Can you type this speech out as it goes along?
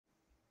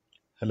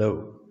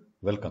Hello,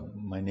 welcome.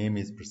 My name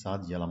is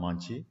Prasad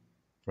Yalamanchi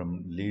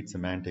from Lead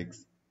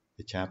Semantics,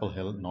 a Chapel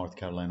Hill, North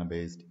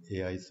Carolina-based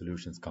AI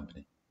solutions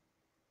company.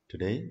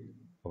 Today,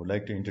 I would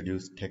like to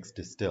introduce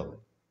TextDistil,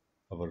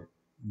 our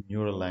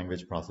neural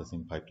language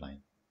processing pipeline.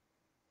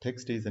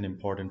 Text is an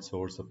important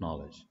source of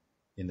knowledge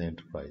in the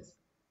enterprise.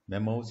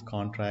 Memos,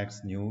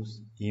 contracts,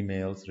 news,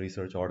 emails,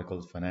 research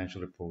articles,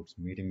 financial reports,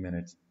 meeting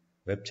minutes,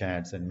 web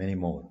chats, and many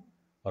more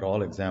are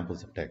all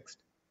examples of text.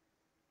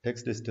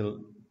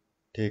 TextDistil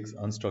takes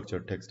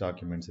unstructured text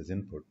documents as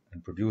input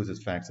and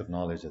produces facts of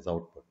knowledge as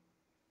output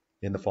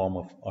in the form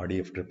of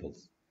RDF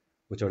triples,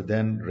 which are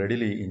then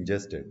readily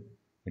ingested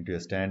into a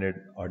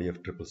standard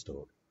RDF triple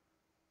store.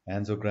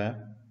 ANSOGraph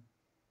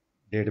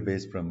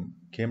database from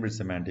Cambridge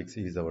Semantics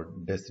is our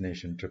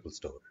destination triple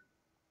store.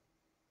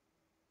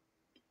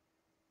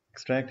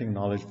 Extracting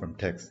knowledge from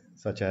text,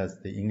 such as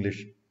the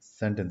English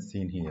sentence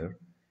seen here,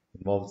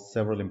 involves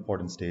several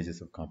important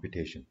stages of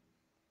computation.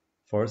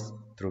 First,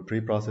 through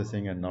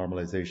pre-processing and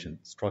normalization,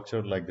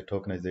 structure like the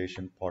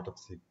tokenization, part of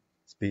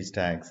speech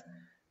tags,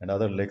 and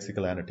other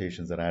lexical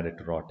annotations are added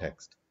to raw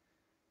text.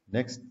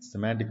 Next,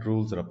 semantic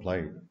rules are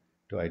applied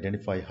to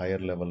identify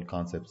higher-level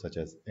concepts such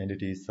as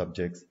entities,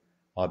 subjects,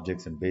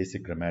 objects, and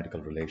basic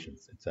grammatical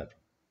relations, etc.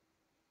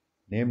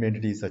 Named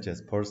entities such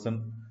as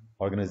person,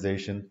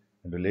 organization,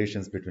 and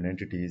relations between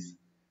entities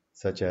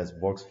such as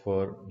works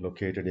for,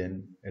 located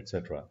in,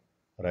 etc.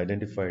 are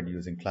identified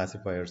using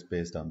classifiers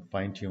based on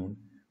fine-tuned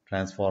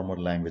transformer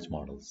language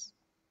models.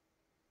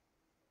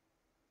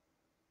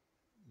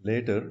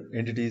 Later,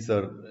 entities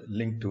are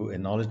linked to a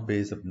knowledge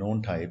base of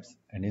known types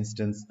and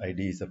instance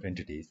IDs of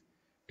entities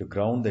to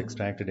ground the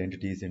extracted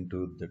entities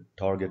into the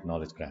target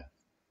knowledge graph.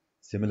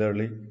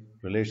 Similarly,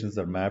 relations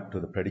are mapped to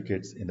the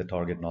predicates in the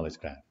target knowledge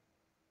graph.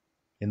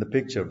 In the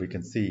picture, we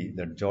can see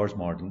that George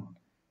Martin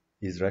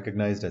is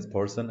recognized as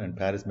person and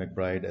Paris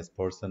McBride as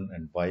person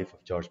and wife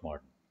of George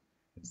Martin.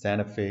 And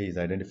Santa Fe is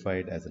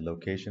identified as a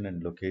location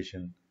and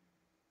location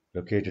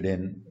located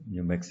in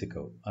New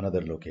Mexico,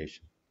 another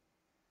location.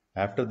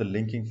 After the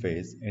linking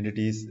phase,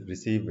 entities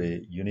receive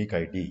a unique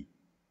ID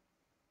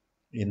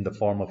in the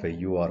form of a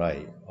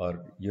URI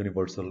or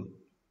Universal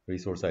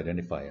Resource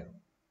Identifier,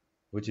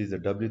 which is a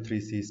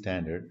W3C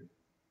standard,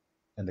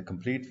 and the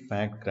complete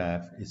fact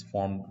graph is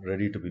formed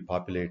ready to be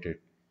populated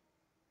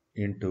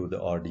into the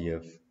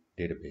RDF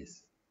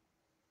database.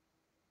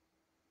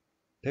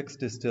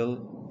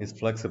 TextDistil is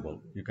flexible.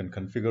 You can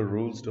configure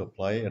rules to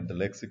apply at the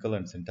lexical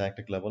and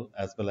syntactic level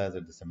as well as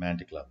at the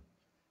semantic level.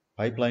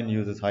 Pipeline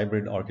uses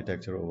hybrid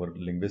architecture over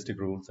linguistic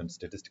rules and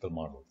statistical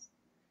models.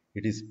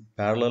 It is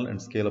parallel and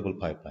scalable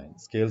pipeline,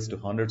 scales to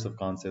hundreds of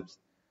concepts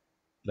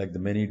like the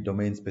many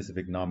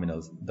domain-specific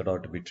nominals that are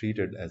to be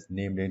treated as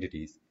named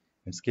entities,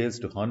 and scales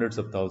to hundreds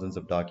of thousands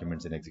of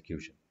documents in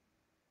execution.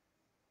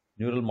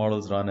 Neural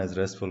models run as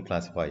RESTful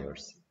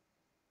classifiers.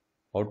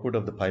 Output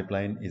of the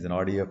pipeline is an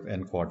RDF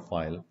NQuad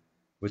file,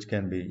 which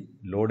can be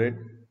loaded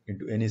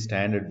into any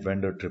standard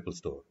vendor triple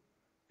store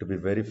to be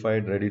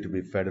verified, ready to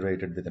be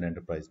federated with an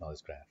enterprise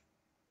knowledge graph.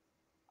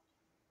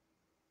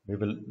 We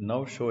will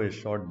now show a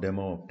short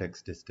demo of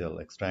TextDistil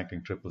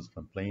extracting triples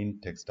from plain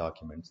text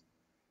documents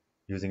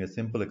using a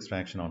simple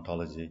extraction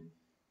ontology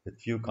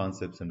with few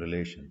concepts and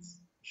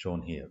relations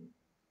shown here.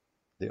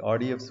 The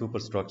RDF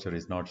superstructure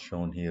is not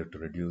shown here to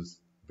reduce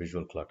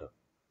visual clutter.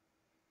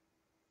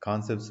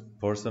 Concepts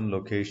person,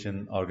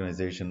 location,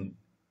 organization,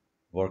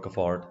 work of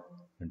art,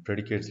 and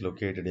predicates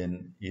located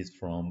in, is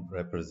from,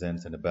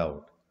 represents, and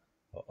about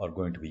are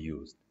going to be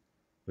used.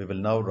 We will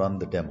now run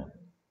the demo.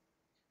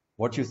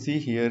 What you see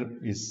here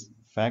is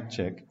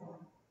FactCheck,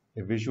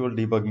 a visual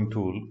debugging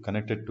tool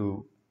connected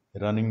to a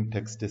running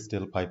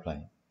TextDistil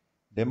pipeline.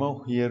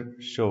 Demo here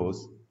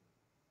shows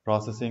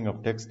processing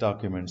of text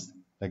documents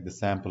like the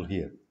sample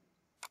here.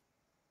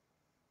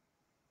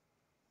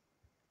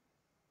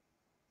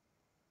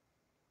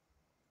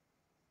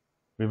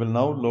 We will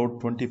now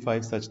load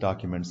 25 such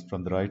documents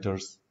from the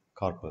writer's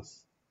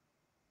corpus.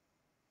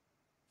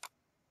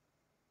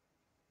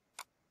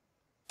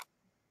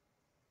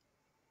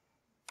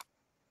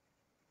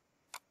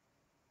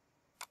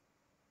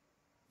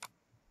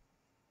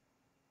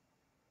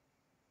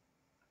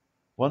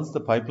 Once the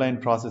pipeline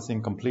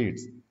processing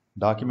completes,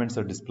 documents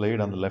are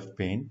displayed on the left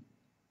pane,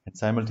 and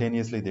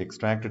simultaneously the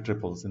extracted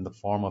triples in the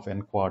form of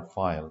NQuad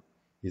file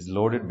is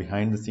loaded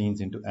behind the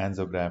scenes into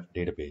ANSOGraph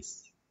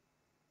database.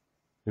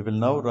 We will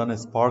now run a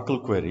Sparkle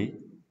query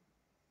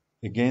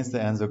against the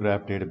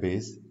ANSOGraph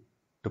database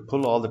to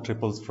pull all the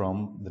triples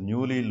from the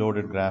newly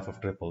loaded graph of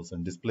triples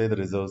and display the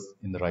results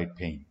in the right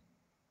pane.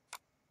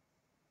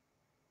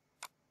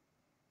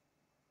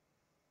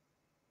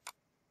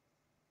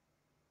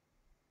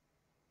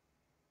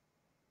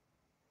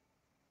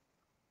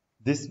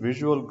 This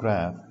visual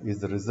graph is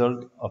the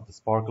result of the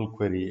Sparkle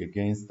query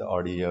against the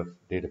RDF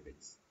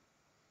database.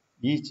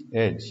 Each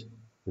edge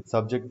with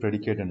subject,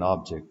 predicate, and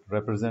object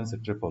represents a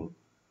triple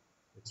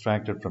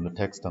extracted from the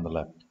text on the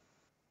left.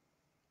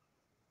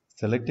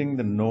 Selecting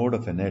the node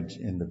of an edge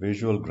in the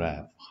visual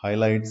graph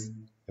highlights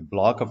a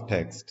block of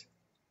text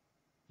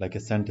like a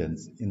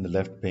sentence, in the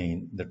left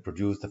pane that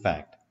produce the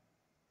fact.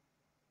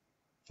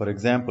 For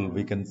example,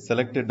 we can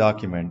select a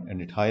document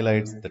and it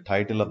highlights the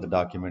title of the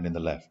document in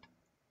the left.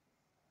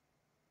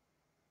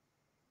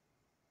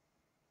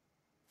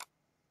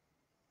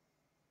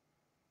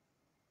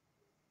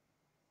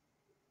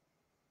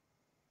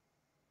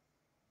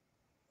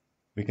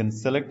 We can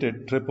select a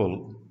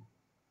triple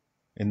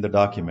in the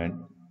document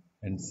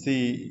and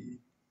see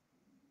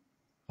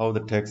how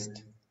the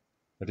text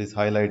that is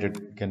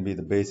highlighted can be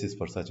the basis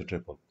for such a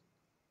triple.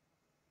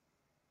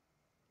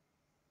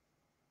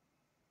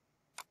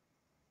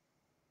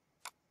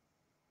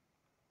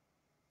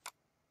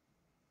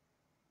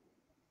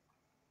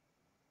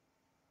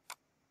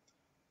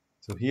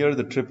 So here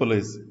the triple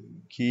is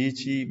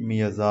Kiichi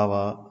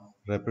Miyazawa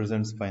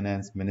represents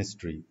finance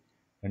ministry,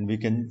 and we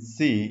can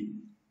see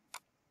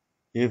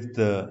if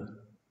the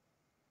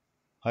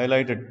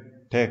highlighted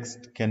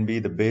text can be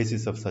the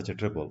basis of such a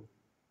triple.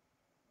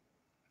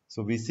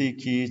 So we see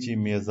Kiichi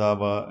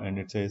Miyazawa and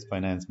it says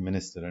finance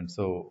minister, and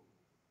so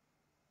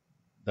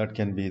that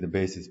can be the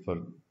basis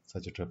for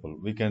such a triple.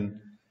 We can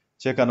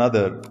check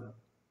another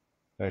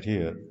right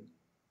here.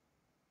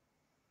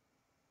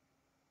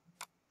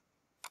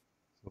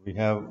 So we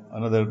have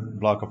another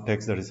block of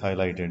text that is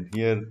highlighted.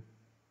 Here,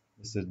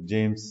 Mr.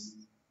 James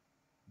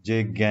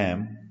J.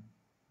 Gam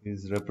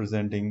is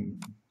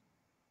representing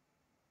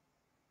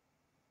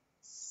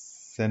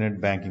Senate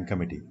Banking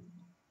Committee.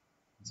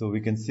 So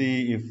we can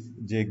see if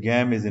J.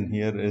 Gam is in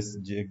here as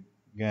J.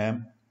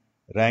 Gam,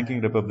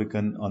 ranking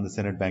Republican on the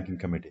Senate Banking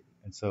Committee.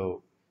 And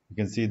so you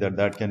can see that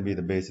that can be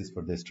the basis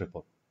for this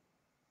triple.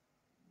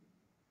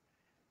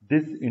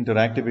 This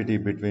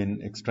interactivity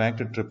between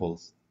extracted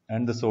triples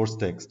and the source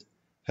text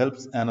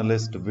helps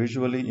analysts to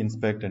visually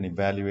inspect and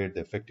evaluate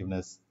the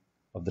effectiveness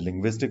of the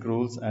linguistic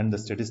rules and the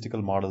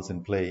statistical models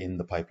in play in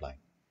the pipeline,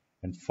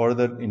 and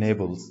further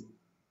enables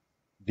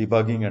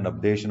debugging and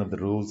updation of the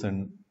rules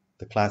and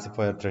the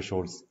classifier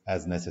thresholds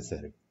as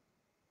necessary.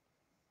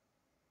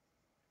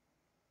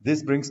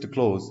 This brings to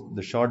close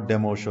the short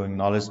demo showing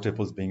knowledge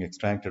triples being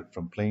extracted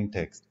from plain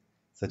text,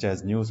 such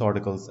as news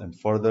articles, and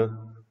further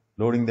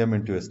loading them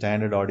into a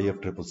standard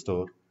RDF triple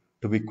store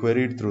to be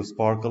queried through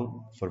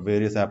Sparkle for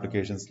various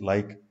applications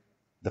like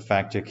the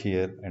fact check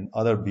here and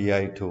other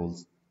BI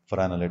tools for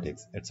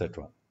analytics,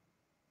 etc.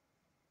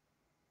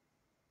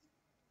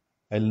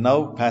 I'll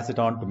now pass it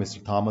on to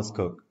Mr. Thomas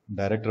Cook,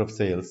 Director of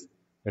Sales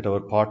at our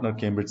partner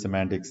Cambridge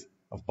Semantics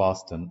of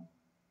Boston.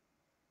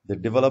 They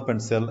develop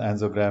and sell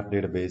AnsoGraph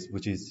database,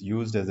 which is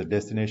used as a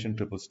destination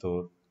triple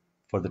store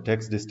for the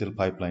TextDistil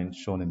pipeline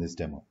shown in this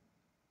demo.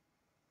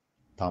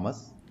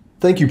 Thomas?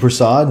 Thank you,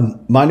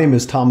 Prasad. My name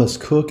is Thomas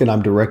Cook, and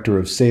I'm Director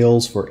of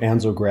Sales for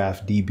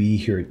AnsoGraph DB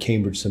here at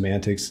Cambridge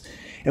Semantics.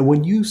 And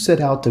when you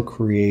set out to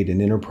create an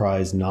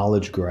enterprise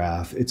knowledge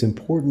graph, it's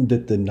important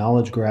that the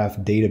knowledge graph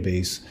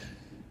database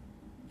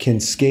can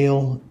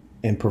scale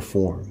and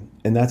perform.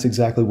 And that's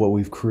exactly what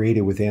we've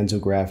created with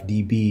AnsoGraph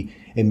DB,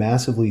 a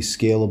massively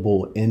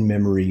scalable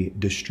in-memory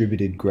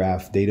distributed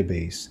graph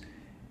database,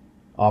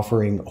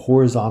 offering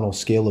horizontal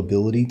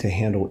scalability to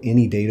handle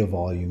any data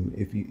volume.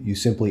 If you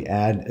simply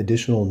add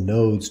additional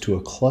nodes to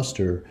a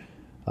cluster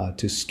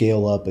to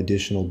scale up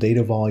additional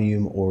data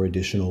volume or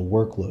additional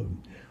workload.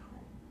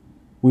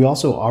 We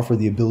also offer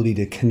the ability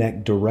to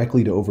connect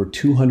directly to over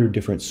 200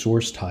 different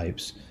source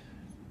types,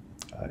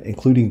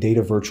 including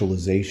data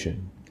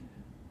virtualization.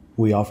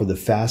 We offer the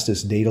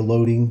fastest data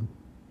loading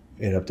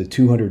at up to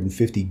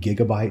 250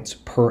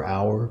 gigabytes per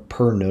hour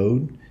per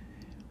node.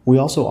 We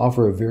also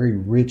offer a very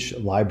rich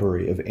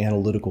library of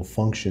analytical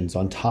functions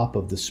on top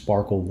of the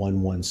Sparkle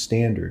 1.1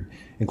 standard,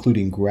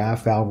 including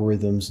graph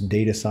algorithms,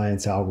 data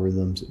science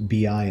algorithms,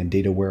 BI and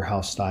data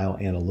warehouse style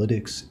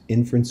analytics,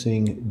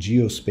 inferencing,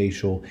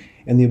 geospatial,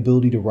 and the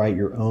ability to write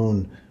your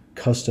own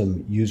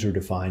custom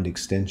user-defined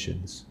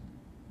extensions.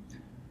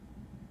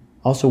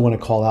 I also want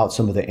to call out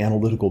some of the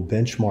analytical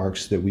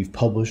benchmarks that we've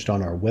published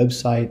on our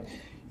website.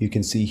 You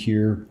can see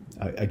here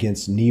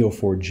against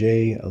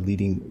Neo4j, a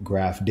leading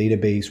graph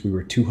database, we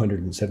were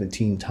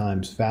 217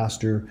 times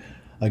faster.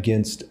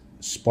 Against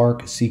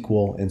Spark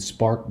SQL and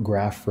Spark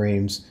graph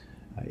frames,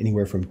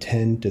 anywhere from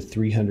 10 to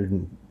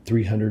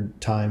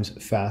 300 times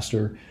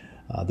faster.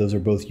 Those are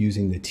both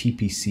using the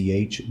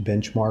TPCH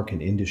benchmark,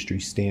 an industry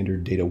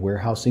standard data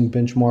warehousing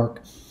benchmark.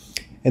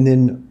 And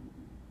then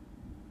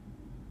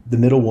the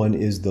middle one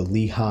is the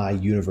Lehigh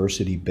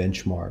University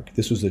benchmark.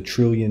 This was a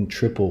trillion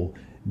triple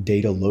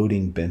data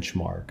loading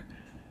benchmark.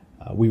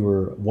 We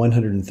were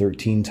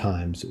 113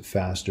 times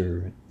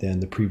faster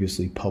than the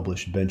previously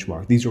published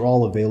benchmark. These are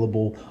all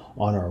available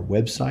on our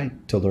website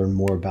to learn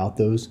more about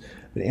those.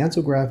 But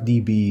AnsoGraph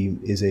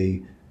DB is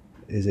a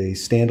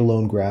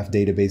standalone graph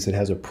database that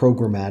has a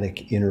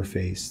programmatic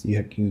interface.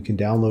 You can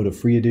download a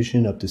free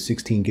edition up to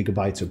 16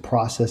 gigabytes of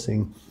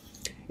processing.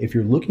 If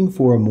you're looking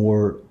for a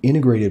more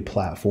integrated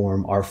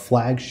platform, our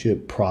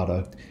flagship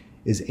product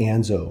is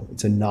Anso.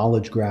 It's a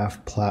knowledge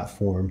graph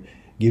platform,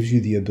 gives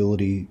you the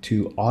ability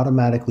to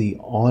automatically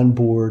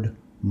onboard,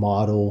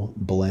 model,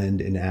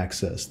 blend, and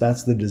access.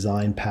 That's the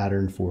design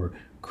pattern for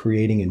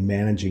creating and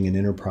managing an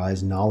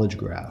enterprise knowledge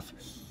graph.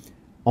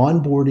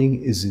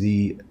 Onboarding is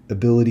the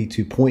ability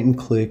to point and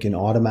click and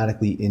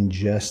automatically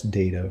ingest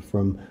data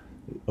from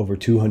over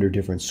 200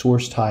 different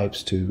source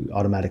types, to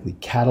automatically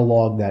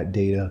catalog that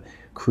data,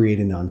 create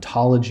an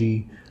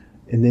ontology,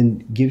 and then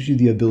gives you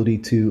the ability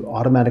to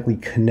automatically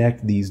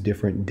connect these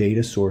different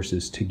data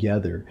sources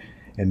together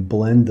and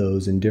blend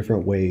those in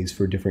different ways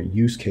for different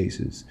use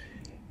cases,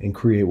 and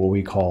create what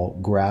we call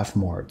graph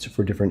marts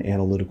for different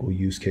analytical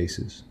use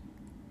cases.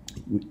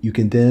 You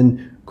can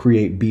then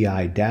create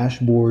BI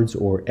dashboards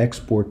or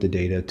export the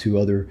data to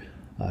other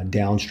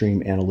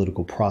downstream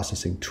analytical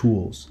processing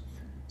tools.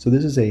 So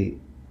this is a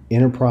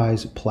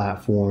enterprise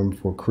platform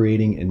for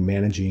creating and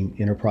managing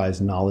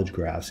enterprise knowledge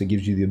graphs. It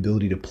gives you the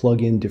ability to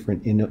plug in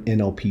different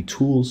NLP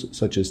tools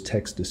such as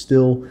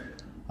TextDistil,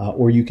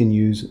 or you can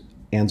use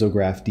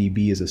AnsoGraph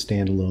DB as a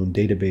standalone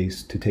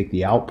database to take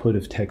the output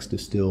of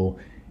TextDistil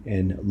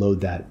and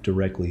load that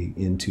directly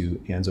into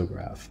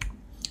AnsoGraph.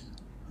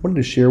 I wanted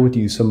to share with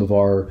you some of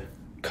our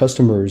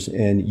customers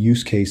and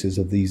use cases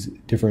of these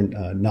different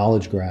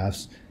knowledge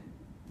graphs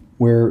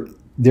where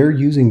they're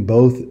using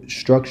both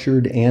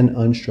structured and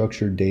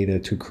unstructured data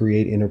to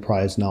create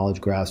enterprise knowledge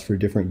graphs for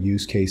different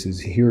use cases.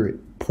 Here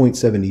at Point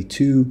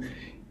 72,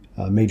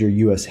 a major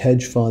US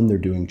hedge fund, they're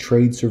doing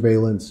trade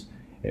surveillance.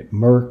 At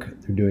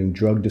Merck, they're doing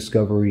drug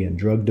discovery and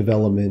drug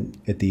development.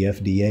 At the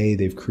FDA,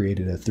 they've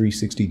created a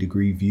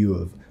 360-degree view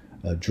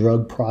of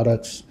drug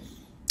products.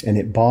 And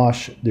at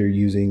Bosch, they're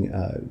using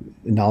a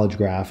knowledge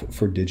graph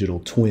for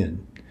digital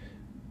twin.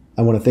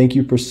 I want to thank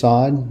you,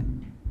 Prasad,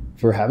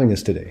 for having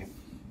us today.